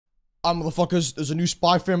Motherfuckers, there's a new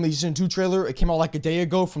Spy Family Season 2 trailer. It came out like a day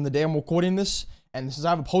ago from the day I'm recording this. And since I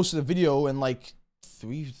haven't posted a video in like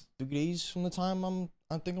three days from the time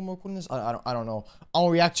I think I'm recording this, I don't know. I'll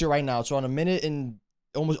react to it right now. It's around a minute and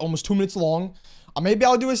almost 2 minutes long. Maybe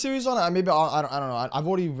I'll do a series on it. Maybe I don't know. I've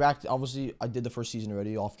already reacted. Obviously, I did the first season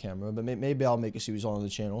already off camera, but maybe I'll make a series on the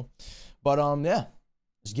channel. But yeah,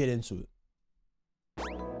 let's get into it.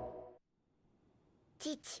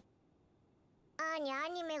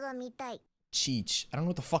 Cheech. I don't know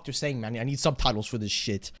what the fuck they're saying, man. I need subtitles for this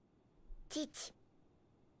shit.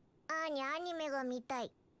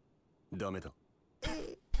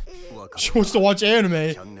 She wants to watch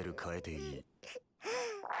anime.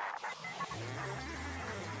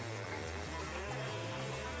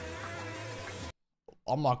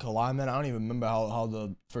 I'm not gonna lie, man. I don't even remember how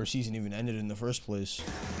the first season even ended in the first place.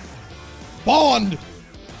 Bond!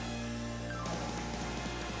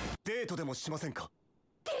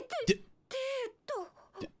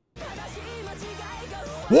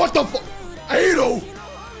 What the fuck? Ado!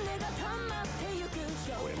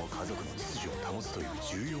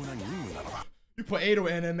 You put Ado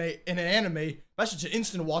in an anime, that's just an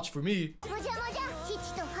instant watch for me.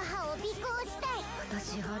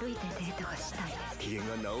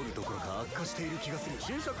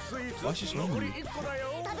 Why is she so hungry?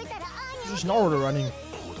 She's just Naruto running.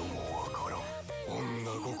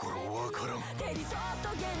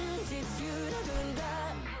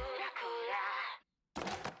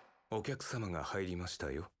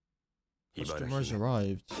 Customers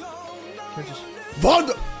arrived.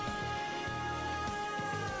 Vanda!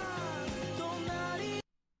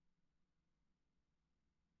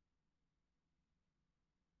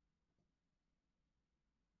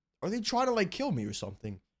 Are they trying to like kill me or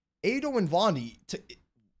something? Ado and Vondi.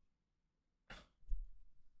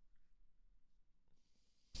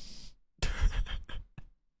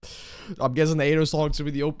 I'm guessing the Ado song's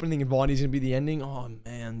gonna be the opening and Vondi's gonna be the ending. Oh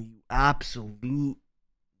man, you absolute.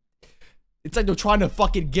 It's like they're trying to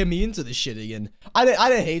fucking get me into this shit again. I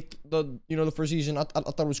didn't hate the first season. I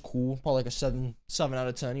thought it was cool. Probably like a 7 out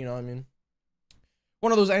of 10. You know what I mean?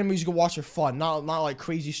 One of those animes you can watch for fun, not like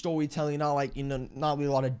crazy storytelling, not like not really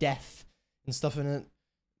a lot of death and stuff in it.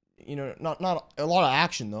 You know, not a lot of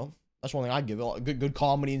action though. That's one thing I give it. A lot of good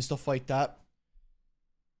comedy and stuff like that.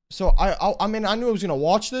 So I mean I knew I was gonna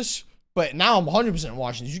watch this, but now I'm 100%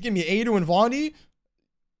 watching. Did you give me Ado and Vondi?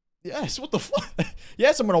 Yes. What the fuck?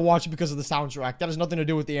 Yes, I'm gonna watch it because of the soundtrack. That has nothing to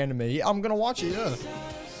do with the anime. I'm gonna watch it. Yeah.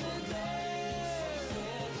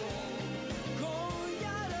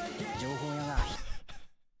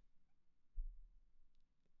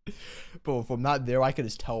 Bro, if I'm not there, I could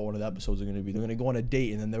just tell what the episodes are gonna be. They're gonna go on a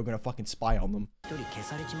date and then they're gonna fucking spy on them. Who's that?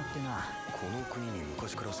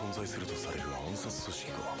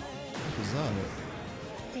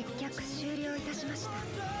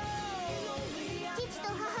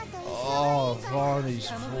 Oh,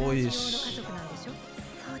 Varney's voice.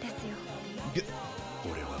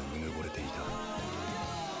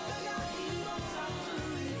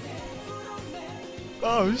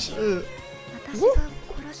 Oh shit. Woo.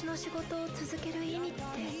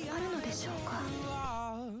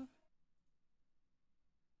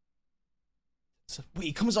 Wait,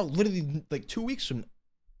 it comes out literally like 2 weeks from,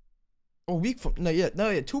 or a week from, no,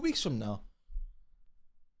 yeah, 2 weeks from now.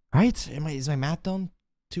 Right? Is my math done?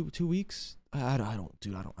 Two weeks? I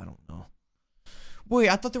don't know. Wait,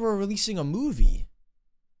 I thought they were releasing a movie.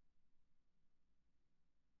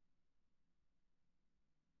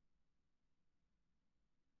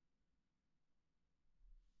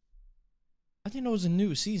 I didn't know it was a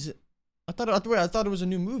new season. I thought it was a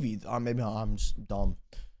new movie. Maybe I'm just dumb.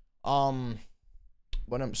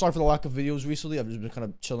 But I'm sorry for the lack of videos recently. I've just been kind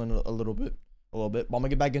of chilling a little bit. But I'm gonna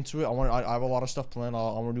get back into it. I have a lot of stuff planned. I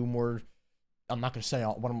want to do more. I'm not gonna say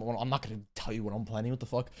what I'm not gonna tell you what I'm planning. What the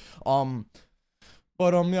fuck? Yeah,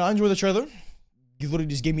 I enjoyed the trailer. You literally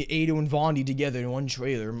just gave me Ado and Vondi together in one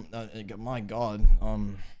trailer. My God.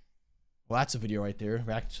 Well, that's a video right there.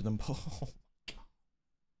 React to them both.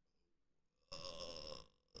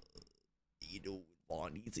 Ado and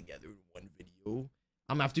Vondi together in one video.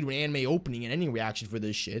 I'm gonna have to do an anime opening and any reaction for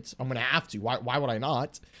this shit. I'm gonna have to. Why would I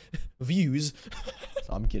not? Views.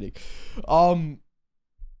 No, I'm kidding.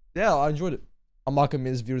 Yeah, I enjoyed it. I'm not gonna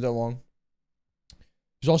miss this video that long.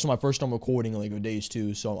 It's also my first time recording in like days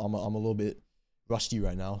too, so I'm a little bit rusty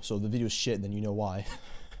right now. So if the video's shit, then you know why.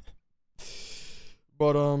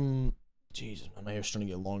 But Jesus, man, my hair's starting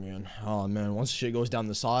to get long again. Oh man, once shit goes down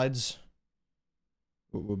the sides,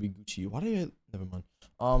 we'll be Gucci. Why did I? Never mind.